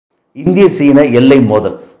இந்திய சீன எல்லை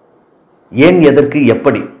மோதல் ஏன் எதற்கு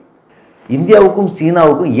எப்படி இந்தியாவுக்கும்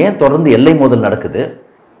சீனாவுக்கும் ஏன் தொடர்ந்து எல்லை மோதல் நடக்குது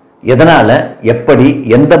எதனால எப்படி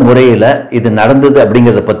எந்த முறையில் இது நடந்தது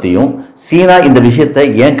அப்படிங்கறத பத்தியும் சீனா இந்த விஷயத்தை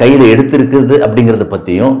ஏன் கையில் எடுத்திருக்குது அப்படிங்கறத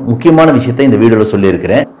பத்தியும் முக்கியமான விஷயத்தை இந்த வீடியோல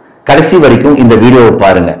சொல்லியிருக்கிறேன். கடைசி வரைக்கும் இந்த வீடியோவை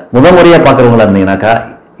பாருங்க. முதன்முறையா பார்க்கறவங்களா இருந்தீங்கன்னாக்கா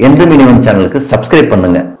எண்ட்ரும் இனியவன் சேனலுக்கு சப்ஸ்கிரைப்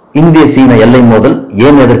பண்ணுங்க. இந்திய சீன எல்லை மோதல்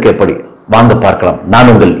ஏன் எதற்கு எப்படி வாங்க பார்க்கலாம்.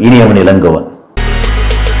 நான் உங்கள் இனியவன் இளங்கோவன்.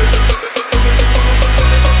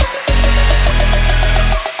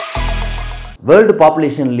 வேர்ல்டு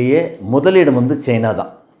பாப்புலேஷன்லேயே முதலிடம் வந்து சைனா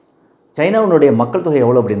தான். சைனாவினுடைய மக்கள் தொகை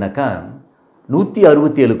எவ்வளோ அப்படின்னாக்கா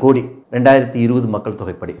 167 கோடி 2020 மக்கள்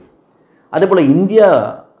தொகைப்படி. அதேபோல் இந்தியா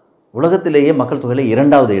உலகத்திலேயே மக்கள் தொகையில்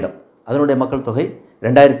 2வது இடம். அதனுடைய மக்கள் தொகை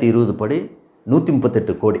 2020 படி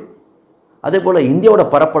 138 கோடி. அதேபோல் இந்தியாவோட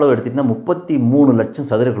பரப்பளவு எடுத்துட்டிங்கன்னா 33 லட்சம்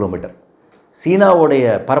சதுர கிலோமீட்டர். சீனாவுடைய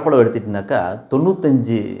பரப்பளவு எடுத்துட்டிங்கனாக்கா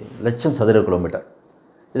 95 லட்சம் சதுர கிலோமீட்டர்.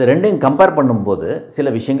 இதை ரெண்டையும் கம்பேர் பண்ணும்போது சில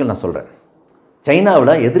விஷயங்கள் நான் சொல்கிறேன்.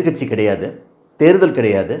 சைனாவில் எதிர்க்கட்சி கிடையாது, தேர்தல்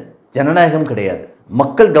கிடையாது, ஜனநாயகம் கிடையாது.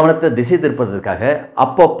 மக்கள் கவனத்தை திசை திருப்பதற்காக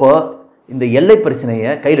அப்பப்போ இந்த எல்லை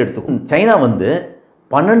பிரச்சனையை கையில் எடுத்துக்கும். சைனா வந்து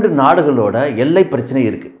 12 நாடுகளோட எல்லை பிரச்சனை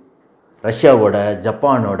இருக்குது. ரஷ்யாவோட,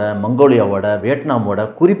 ஜப்பானோட, மங்கோலியாவோட, வியட்நாமோட,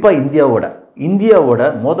 குறிப்பாக இந்தியாவோட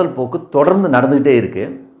மோதல் போக்கு தொடர்ந்து நடந்துகிட்டே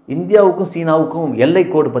இருக்குது. இந்தியாவுக்கும் சீனாவுக்கும் எல்லை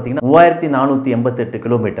கோடு பார்த்திங்கன்னா 3488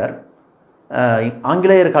 கிலோமீட்டர்.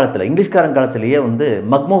 ஆங்கிலேயர் காலத்தில், இங்கிலீஷ்காரன் காலத்திலேயே வந்து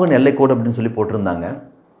மக்மோகன் எல்லைக்கோடு அப்படின்னு சொல்லி போட்டிருந்தாங்க.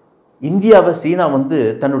 இந்தியாவை சீனா வந்து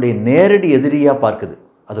தன்னுடைய நேரடி எதிரியாக பார்க்குது.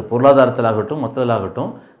 அது பொருளாதாரத்திலாகட்டும் மற்றதிலாகட்டும்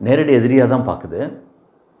நேரடி எதிரியாக தான் பார்க்குது.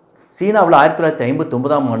 சீனாவில்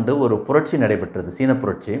 1959ஆம் ஆண்டு ஒரு புரட்சி நடைபெற்றது, சீன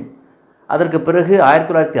புரட்சி. அதற்கு பிறகு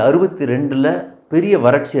 1962 பெரிய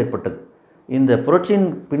வறட்சி ஏற்பட்டது. இந்த புரட்சியின்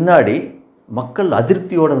பின்னாடி மக்கள்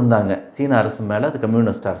அதிருப்தியோடு இருந்தாங்க சீன அரசு மேலே, அது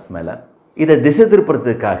கம்யூனிஸ்ட் அரசு மேலே. இதை திசை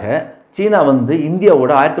திருப்புறதுக்காக சீனா வந்து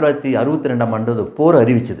இந்தியாவோட 1962ஆம் ஆண்டு போர்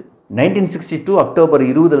அறிவிச்சது. 1962 அக்டோபர்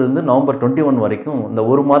 20 நவம்பர் 21 வரைக்கும் இந்த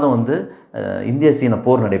ஒரு மாதம் வந்து இந்திய சீன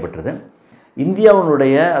போர் நடைபெற்றது.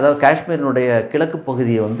 இந்தியாவினுடைய, அதாவது காஷ்மீரினுடைய கிழக்கு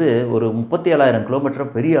பகுதியை வந்து ஒரு 37,000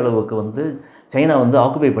 கிலோமீட்டர் பெரிய அளவுக்கு வந்து சைனா வந்து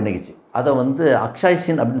ஆக்குபை பண்ணிக்கிச்சு. அதை வந்து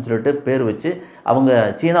அக்ஷாய்ஷின் அப்படின்னு சொல்லிட்டு பேர் வச்சு அவங்க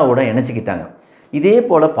சீனாவோட இணைச்சிக்கிட்டாங்க. இதே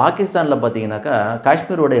போல் பாகிஸ்தானில் பார்த்தீங்கன்னாக்கா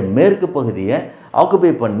காஷ்மீருடைய மேற்கு பகுதியை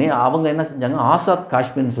ஆக்குபை பண்ணி அவங்க என்ன செஞ்சாங்க, ஆசாத்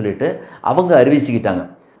காஷ்மீர்னு சொல்லிட்டு அவங்க அறிவிச்சுக்கிட்டாங்க.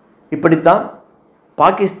 இப்படித்தான்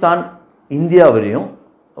பாகிஸ்தான் இந்தியாவிலையும்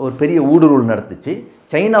ஒரு பெரிய ஊடுருவல் நடத்துச்சு.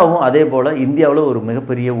 சைனாவும் அதே போல் இந்தியாவில் ஒரு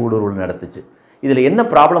மிகப்பெரிய ஊடுருவல் நடத்துச்சு. இதில் என்ன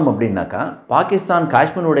ப்ராப்ளம் அப்படின்னாக்கா, பாகிஸ்தான்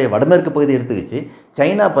காஷ்மீருடைய வடமேற்கு பகுதியை எடுத்துக்கிச்சு,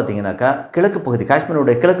 சைனா பார்த்திங்கனாக்கா கிழக்கு பகுதி,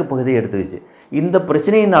 காஷ்மீருடைய கிழக்கு பகுதியை எடுத்துக்கிச்சு. இந்த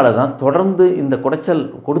பிரச்சனையினால தான் தொடர்ந்து இந்த குடைச்சல்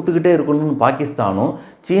கொடுத்துக்கிட்டே இருக்கணும்னு பாகிஸ்தானும்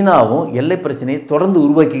சீனாவும் எல்லை பிரச்சனையை தொடர்ந்து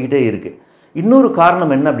உருவாக்கிக்கிட்டே இருக்குது. இன்னொரு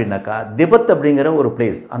காரணம் என்ன அப்படின்னாக்கா, திபெத் அப்படிங்கிற ஒரு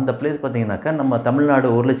பிளேஸ், அந்த பிளேஸ் பார்த்திங்கனாக்கா நம்ம தமிழ்நாடு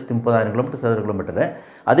 1,30,000 கிலோமீட்டர் சதுர கிலோமீட்டரு.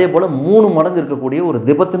 அதே போல் 3 மடங்கு இருக்கக்கூடிய ஒரு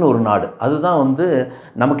திபெத்துன்னு ஒரு நாடு, அதுதான் வந்து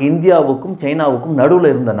நமக்கு இந்தியாவுக்கும் சைனாவுக்கும்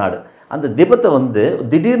நடுவில் இருந்த நாடு. அந்த திபெத்தை வந்து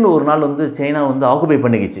திடீர்னு ஒரு நாள் வந்து சைனா வந்து ஆக்குபை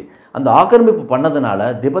பண்ணிக்கிச்சு. அந்த ஆக்கிரமிப்பு பண்ணதுனால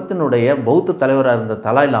திபெத்தினுடைய பௌத்த தலைவராக இருந்த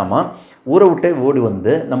தலாய் லாமா ஊரை விட்டே ஓடி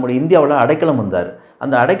வந்து நம்முடைய இந்தியாவில் அடைக்கலம் வந்தார்.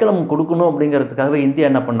 அந்த அடைக்கலம் கொடுக்கணும் அப்படிங்கிறதுக்காகவே இந்தியா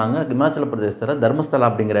என்ன பண்ணாங்க, இமாச்சல பிரதேசத்தில் தர்மஸ்தலா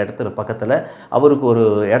அப்படிங்கிற இடத்துல பக்கத்தில் அவருக்கு ஒரு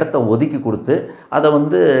இடத்த ஒதுக்கி கொடுத்து அதை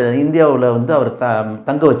வந்து இந்தியாவில் வந்து அவர்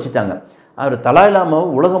தங்க வச்சுட்டாங்க. அவர் தலாய் லாமாவை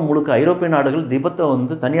உலகம் முழுக்க ஐரோப்பிய நாடுகள் திபெத்தை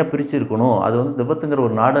வந்து தனியாக பிரித்து இருக்கணும், அது வந்து திபெத்துங்கிற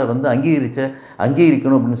ஒரு நாடை வந்து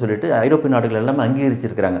அங்கீகரிக்கணும் அப்படின்னு சொல்லிட்டு ஐரோப்பிய நாடுகள் எல்லாமே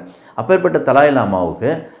அங்கீகரிச்சிருக்கிறாங்க. அப்பேற்பட்ட தலாய்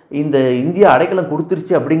லாமாவுக்கு இந்த இந்தியா அடைக்கலம்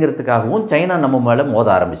கொடுத்துருச்சு அப்படிங்கிறதுக்காகவும் சைனா நம்ம மேலே மோத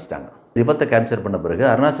ஆரம்பிச்சிட்டாங்க. திபெத்தை கேப்சர் பண்ண பிறகு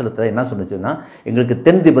அருணாச்சலத்தை என்ன சொன்னிச்சுன்னா, எங்களுக்கு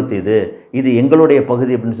தென் திபெத் இது எங்களுடைய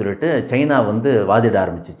பகுதி அப்படின்னு சொல்லிட்டு சைனா வந்து வாதிட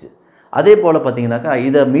ஆரம்பிச்சிச்சு. அதே போல் பார்த்திங்கனாக்கா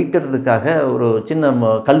இதை மீட்கிறதுக்காக ஒரு சின்ன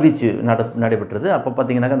கல்வீச்சு நடைபெற்றது. அப்போ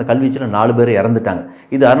பார்த்திங்கனாக்கா அந்த கல்வீச்சில் 4 பேர் இறந்துட்டாங்க.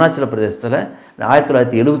 இது அருணாச்சல பிரதேசத்தில்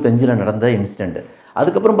 1975 நடந்த இன்சிடெண்ட்டு.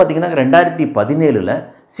 அதுக்கப்புறம் பார்த்திங்கன்னா 2017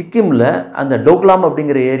 சிக்கிமில் அந்த டோக்லாம்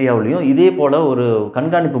அப்படிங்கிற ஏரியாவிலையும் இதே போல் ஒரு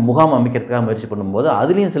கண்காணிப்பு முகாம் அமைக்கிறதுக்காக முயற்சி பண்ணும்போது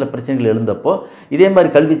அதுலேயும் சில பிரச்சனைகள் எழுந்தப்போ இதே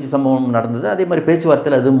மாதிரி கல்வீச்சு சம்பவம் நடந்தது. அதே மாதிரி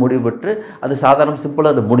பேச்சுவார்த்தையில் அது முடிவு பெற்று அது சாதாரண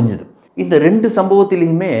சிம்பிளாக அது முடிஞ்சுது. இந்த 2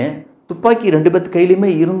 சம்பவத்திலையுமே துப்பாக்கி 2 பேர்த்து கையிலையுமே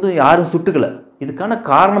இருந்தும் யாரும் சுட்டுக்கலை. இதுக்கான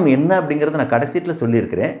காரணம் என்ன அப்படிங்கிறத நான் கடைசியில்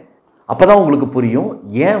சொல்லியிருக்கிறேன். அப்போ தான் உங்களுக்கு புரியும்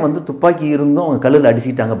ஏன் வந்து துப்பாக்கி இருந்தும் அவங்க கல்லில்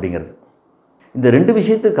அடிச்சுக்கிட்டாங்க அப்படிங்கிறது. இந்த 2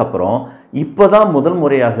 விஷயத்துக்கு அப்புறம் இப்போ தான் முதல்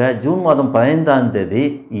முறையாக ஜூன் மாதம் 15ஆம் தேதி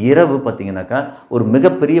இரவு பார்த்திங்கனாக்கா ஒரு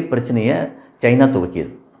மிகப்பெரிய பிரச்சனையை சைனா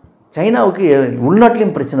துவக்கியது. சைனாவுக்கு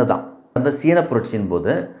உள்நாட்டிலையும் பிரச்சனை தான். அந்த சீன புரட்சியின்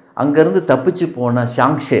போது அங்கேருந்து தப்பிச்சு போன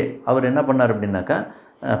ஷாங்ஷே அவர் என்ன பண்ணார் அப்படின்னாக்கா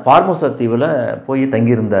ஃபார்மோசா தீவில் போய்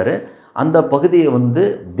தங்கியிருந்தார். அந்த பகுதியை வந்து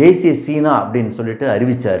தேசிய சீனா அப்படின்னு சொல்லிட்டு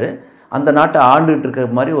அறிவித்தார். அந்த நாட்டை ஆண்டுகிட்டு இருக்கிற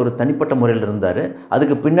மாதிரி ஒரு தனிப்பட்ட முறையில் இருந்தார்.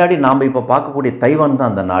 அதுக்கு பின்னாடி நாம் இப்போ பார்க்கக்கூடிய தைவான்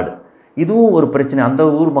தான் அந்த நாடு. இதுவும் ஒரு பிரச்சனை. அந்த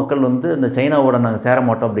ஊர் மக்கள் வந்து இந்த சைனாவோட நாங்கள் சேர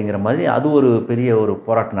மாட்டோம் அப்படிங்கிற மாதிரி அது ஒரு பெரிய ஒரு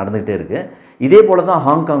போராட்டம் நடந்துகிட்டே இருக்குது. இதே போல் தான்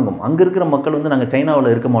ஹாங்காங்கும். அங்கே இருக்கிற மக்கள் வந்து நாங்கள்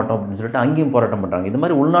சைனாவில் இருக்க மாட்டோம் அப்படின்னு சொல்லிட்டு அங்கேயும் போராட்டம் பண்ணுறாங்க. இது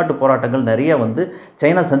மாதிரி உள்நாட்டு போராட்டங்கள் நிறைய வந்து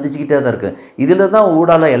சைனா சந்திச்சுக்கிட்டே தான் இருக்குது. இதில் தான்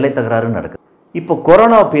ஊடால எல்லை தகராறு நடக்குது. இப்போ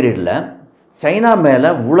கொரோனா பீரியடில் சைனா மேலே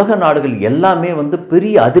உலக நாடுகள் எல்லாமே வந்து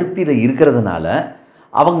பெரிய அதிருப்தியில் இருக்கிறதுனால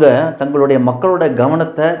அவங்க தங்களுடைய மக்களோட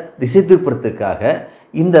கவனத்தை திசை திருப்புறதுக்காக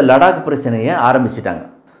இந்த லடாக் பிரச்சனையை ஆரம்பிச்சிட்டாங்க.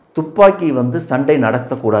 துப்பாக்கி வந்து சண்டை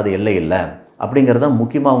நடத்தக்கூடாது எல்லையில் அப்படிங்கிறது தான்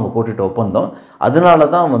முக்கியமாக அவங்க போட்டுட்ட ஒப்பந்தம். அதனால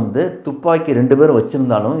தான் வந்து துப்பாக்கி 2 பேரும்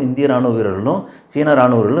வச்சுருந்தாலும் இந்திய ராணுவ வீரர்களும் சீன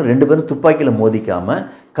ராணுவ வீரர்களும் 2 பேரும் துப்பாக்கியில் மோதிக்காமல்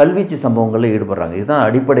கல்வீச்சு சம்பவங்களில் ஈடுபடுறாங்க. இதுதான்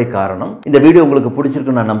அடிப்படை காரணம். இந்த வீடியோ உங்களுக்கு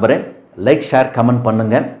பிடிச்சிருக்குன்னு நான் நம்புகிறேன். லைக், ஷேர், கமெண்ட்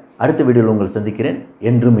பண்ணுங்கள். அடுத்த வீடியோவில் உங்களை சந்திக்கிறேன்.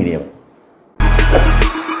 என்றும் இனியவன்.